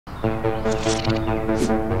My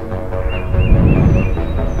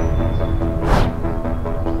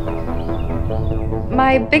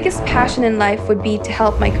biggest passion in life would be to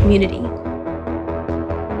help my community.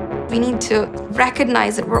 We need to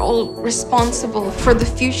recognize that we're all responsible for the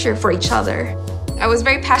future for each other. I was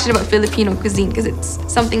very passionate about Filipino cuisine because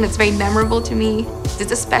it's something that's very memorable to me.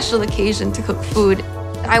 It's a special occasion to cook food.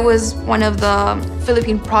 I was one of the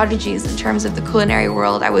Philippine prodigies in terms of the culinary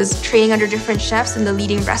world. I was training under different chefs in the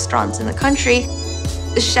leading restaurants in the country.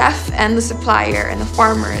 The chef and the supplier and the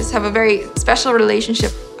farmers have a very special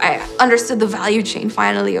relationship. I understood the value chain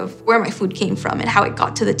finally of where my food came from and how it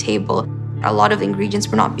got to the table. A lot of the ingredients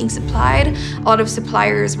were not being supplied. A lot of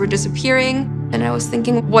suppliers were disappearing. And I was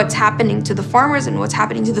thinking, what's happening to the farmers and what's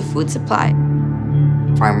happening to the food supply?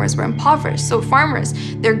 Farmers were impoverished. So farmers,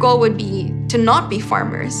 their goal would be to not be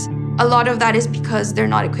farmers. A lot of that is because they're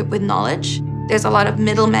not equipped with knowledge. There's a lot of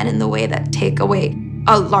middlemen in the way that take away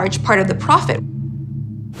a large part of the profit.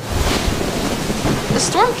 The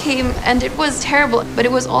storm came and it was terrible, but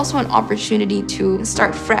it was also an opportunity to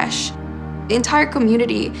start fresh. The entire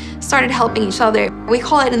community started helping each other. We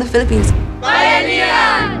call it in the Philippines,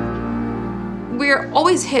 Bayanihan! We're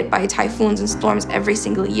always hit by typhoons and storms every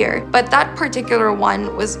single year, but that particular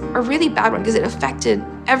one was a really bad one because it affected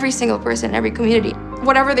every single person, every community.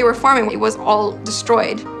 Whatever they were farming, it was all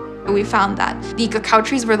destroyed. We found that the cacao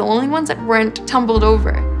trees were the only ones that weren't tumbled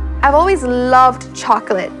over. I've always loved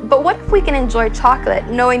chocolate, but what if we can enjoy chocolate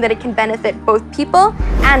knowing that it can benefit both people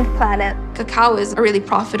and planet? Cacao is a really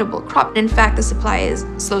profitable crop. In fact, the supply is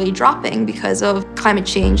slowly dropping because of climate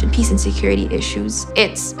change and peace and security issues.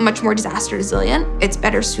 It's much more disaster resilient. It's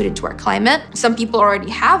better suited to our climate. Some people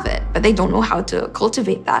already have it, but they don't know how to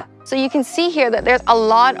cultivate that. So you can see here that there's a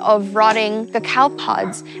lot of rotting cacao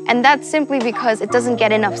pods, and that's simply because it doesn't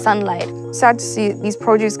get enough sunlight. Sad to see these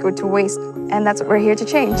produce go to waste, and that's what we're here to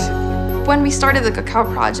change. When we started the Cacao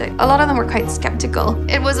Project, a lot of them were quite skeptical.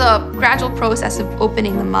 It was a gradual process of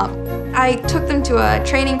opening them up. I took them to a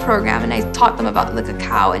training program and I taught them about the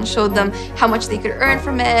cacao and showed them how much they could earn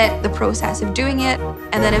from it, the process of doing it.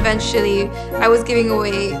 And then eventually I was giving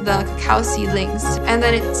away the cacao seedlings, and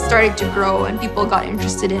then it started to grow and people got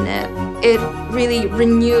interested in it. It really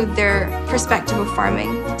renewed their perspective of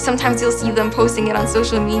farming. Sometimes you'll see them posting it on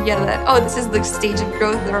social media that, oh, this is the stage of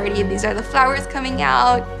growth already, these are the flowers coming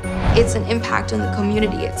out. It's an impact on the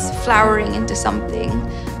community. It's flowering into something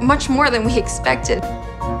much more than we expected.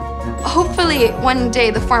 Hopefully, one day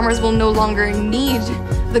the farmers will no longer need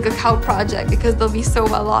the Cacao Project because they'll be so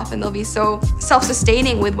well off and they'll be so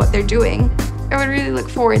self-sustaining with what they're doing. I would really look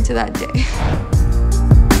forward to that day.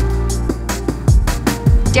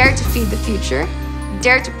 Dare to feed the future,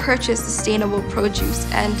 dare to purchase sustainable produce,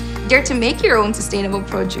 and dare to make your own sustainable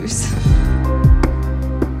produce.